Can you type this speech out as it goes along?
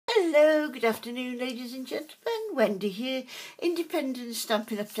Hello, good afternoon ladies and gentlemen, Wendy here, independent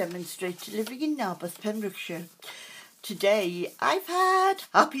Stampin' Up demonstrator living in Narberth, Pembrokeshire. Today I've had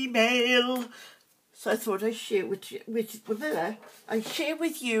Happy Mail, so I thought I'd share with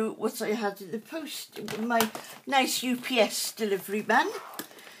you what I had in the post with my nice UPS delivery man.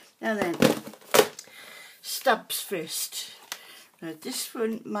 Now then, stamps first. Now this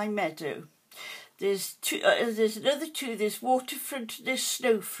one, My Meadow. There's another two, there's waterfront, there's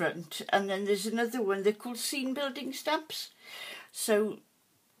snowfront, and then there's another one, they're called scene building stamps. So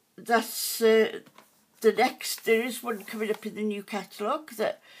that's the next, there is one coming up in the new catalogue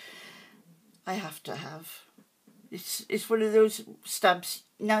that I have to have. It's one of those stamps,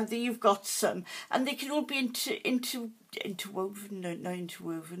 now that you've got some, and they can all be interwoven, no, not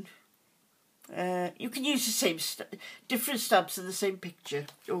interwoven. You can use the same different stamps in the same picture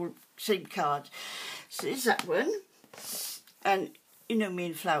or same card. So there's that one, and you know me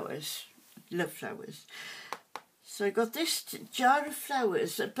and flowers, love flowers. So I got this jar of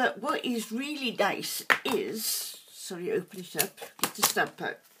flowers, but what is really nice is, sorry, open it up, get the stamp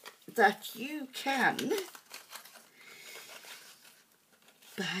out, that you can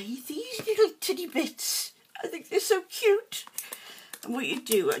buy these little titty bits. I think they're so cute. And what you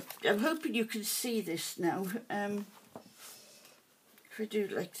do, I'm hoping you can see this now. If I do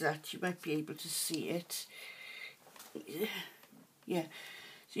it like that, you might be able to see it. Yeah.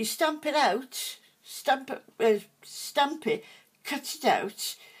 So you stamp it out, stamp it, cut it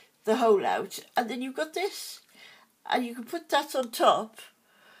out, the hole out, and then you've got this. And you can put that on top,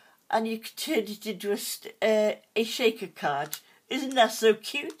 and you can turn it into a shaker card. Isn't that so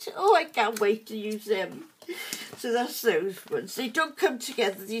cute? Oh, I can't wait to use them. So that's those ones. They don't come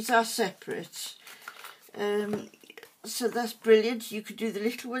together, these are separate. So that's brilliant. You could do the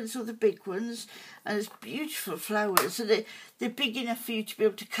little ones or the big ones, and it's beautiful flowers. So they're big enough for you to be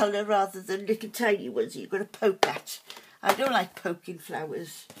able to colour rather than little tiny ones that you've got to poke at. I don't like poking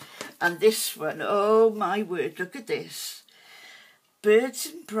flowers. And this one, oh my word, look at this. Birds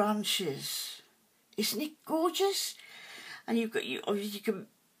and branches. Isn't it gorgeous? And obviously you can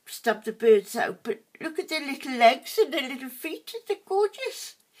stamp the birds out, but look at their little legs and their little feet, they're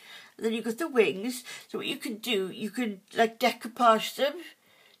gorgeous. And then you've got the wings, so what you can do, you can like decoupage them,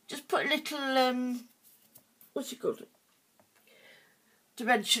 just put a little, what's it called,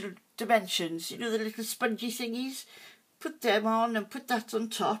 dimensions, you know, the little spongy thingies, put them on and put that on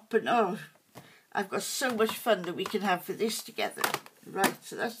top, and oh, I've got so much fun that we can have with this together. Right,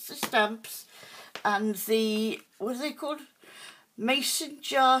 so that's the stamps, and the, what are they called? Mason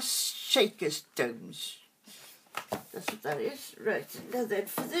jar shaker stones. That's what that is. Right, now then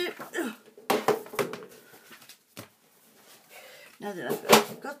for the... Now then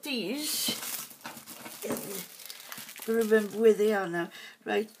I've got these. I've got to remember where they are now.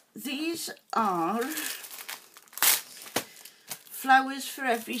 Right, these are Flowers for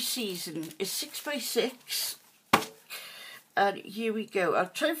Every Season. It's 6 by 6. And here we go. I'll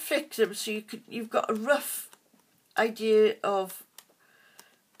try and flick them so you've got a rough idea of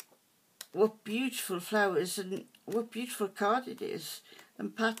what beautiful flowers and what beautiful card it is,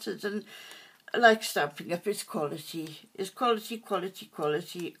 and patterns. And I like Stampin' Up, it's quality. It's quality, quality,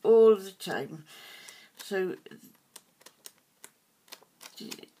 quality all the time. So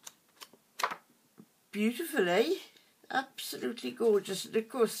beautiful, eh? Absolutely gorgeous. And of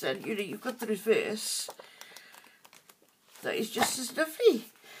course then, you know, you've got the reverse. That is just as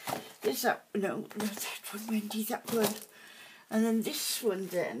lovely. There's that, no, that one, Wendy, that one. And then this one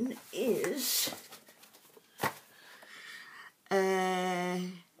then is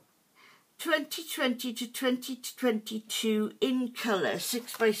 2020 to 2022 in colour,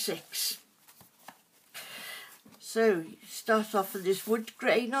 6 by 6. So you start off with this wood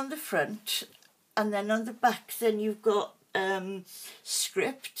grain on the front, and then on the back then you've got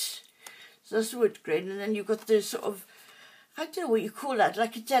script. So that's the wood grain, and then you've got the sort of, I don't know what you call that,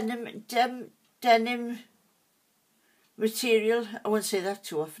 like a denim material, I won't say that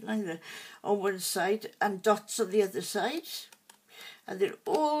too often either, on one side, and dots on the other side. And they're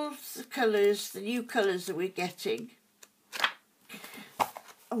all the colours, the new colours that we're getting.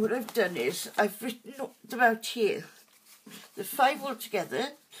 And what I've done is, I've written them out here. The 5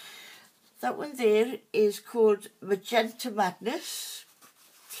 altogether. That one there is called Magenta Madness.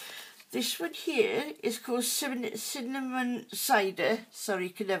 This one here is called Cinnamon Cider. Sorry,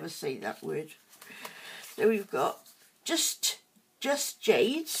 you can never say that word. So we've got Just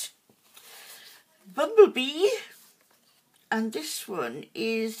Jades, Bumblebee, and this one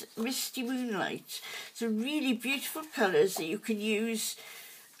is Misty Moonlight. So really beautiful colours that you can use,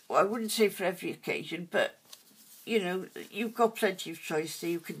 well, I wouldn't say for every occasion, but you know, you've got plenty of choice there.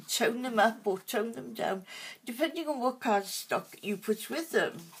 You can tone them up or tone them down, depending on what cardstock you put with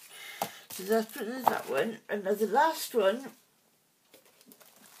them. So that's that one. And now the last one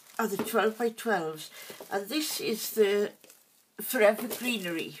are the 12 by 12s. And this is the Forever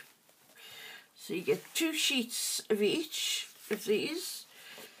Greenery. So you get 2 sheets of each of these.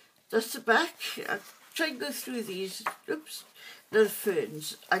 That's the back. I'll try and go through these. Oops. Now the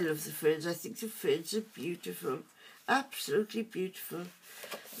ferns. I love the ferns. I think the ferns are beautiful. Absolutely beautiful.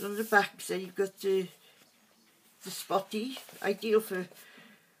 And on the back then you've got the spotty, ideal for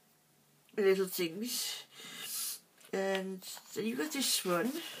little things. And then you've got this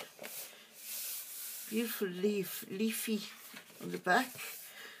one. Beautiful leafy on the back.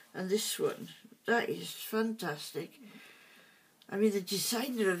 And this one. That is fantastic. I mean, the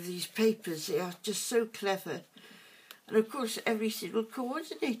designer of these papers, they are just so clever. And of course, everything will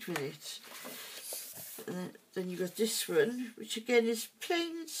coordinate with it. And then you've got this one, which again is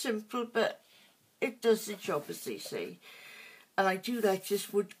plain and simple, but it does the job, as they say. And I do like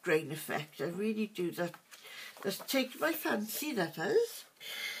this wood grain effect. I really do. That's taken my fancy, that has.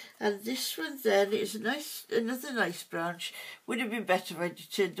 And this one then is another nice branch. Would have been better if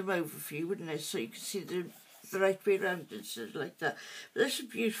I'd turned them over for you, wouldn't it? So you can see them the right way around and stuff like that. But that's a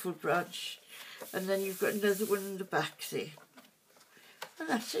beautiful branch. And then you've got another one in the back there. And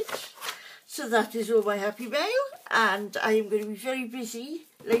that's it. So that is all my happy mail. And I am going to be very busy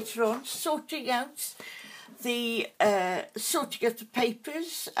later on sorting out the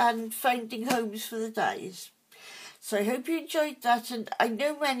papers and finding homes for the dies. So I hope you enjoyed that, and I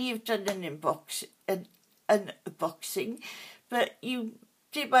know many have done an unboxing, but you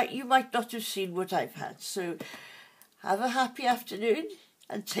might not have seen what I've had. So have a happy afternoon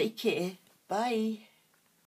and take care. Bye.